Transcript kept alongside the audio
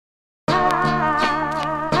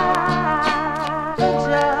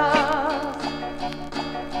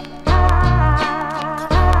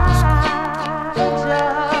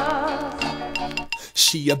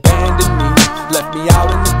She abandoned me, left me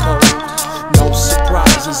out in the cold. No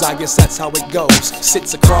surprises, I guess that's how it goes.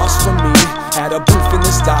 Sits across from me at a booth in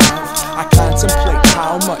this dive. I contemplate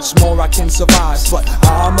how much more I can survive, but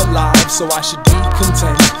I'm alive, so I should be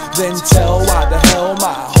content. Then tell why the hell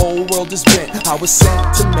my whole world is bent. I was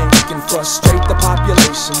sent to make and frustrate the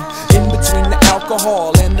population, in between the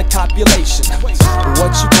alcohol and the copulation.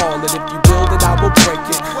 What you call it, if you build it, I will break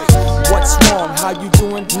it. What's wrong, how you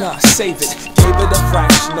doing? Nah, save it. Gave it a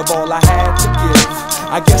fraction of all I had to give.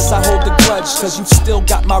 I guess I hold a grudge, cause you still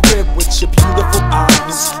got my rib with your beautiful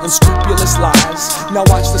eyes, unscrupulous lies. Now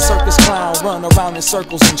watch the circus clown run around in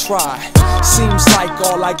circles and try. Seems like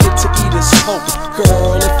all I get to eat is hope.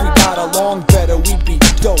 Girl, if we got along better, we'd be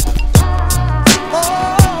dope.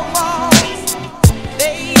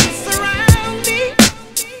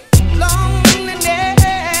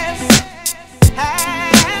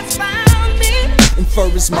 For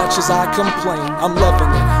as much as I complain, I'm loving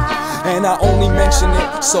it. And I only mention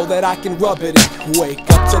it so that I can rub it in. Wake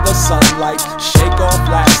up to the sunlight, shake off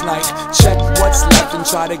last night, check what's left and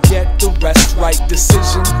try to get the rest right.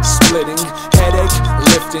 Decision splitting, headache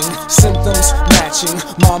lifting, symptoms matching.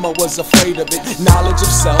 Mama was afraid of it. Knowledge of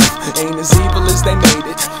self ain't as evil as they made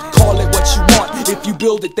it. Call it what you want, if you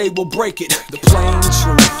build it they will break it. The plain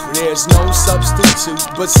truth, there's no substitute.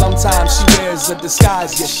 But sometimes she wears a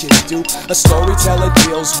disguise, yes she do. A storyteller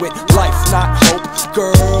deals with life, not hope.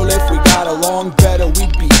 Girl, if we got along better,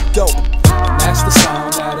 we'd be dope. And that's the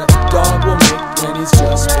sound that a dog will make when he's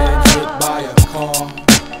just been hit by a car.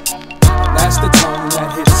 And that's the tone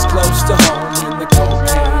that hits close to home when the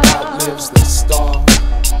cocaine outlives the star.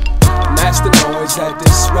 And that's the noise that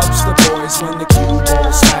disrupts the boys when the cue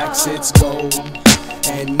ball smacks its gold.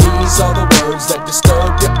 And these are the words that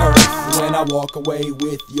disturb your earth when I walk away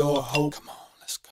with your hope. Come on.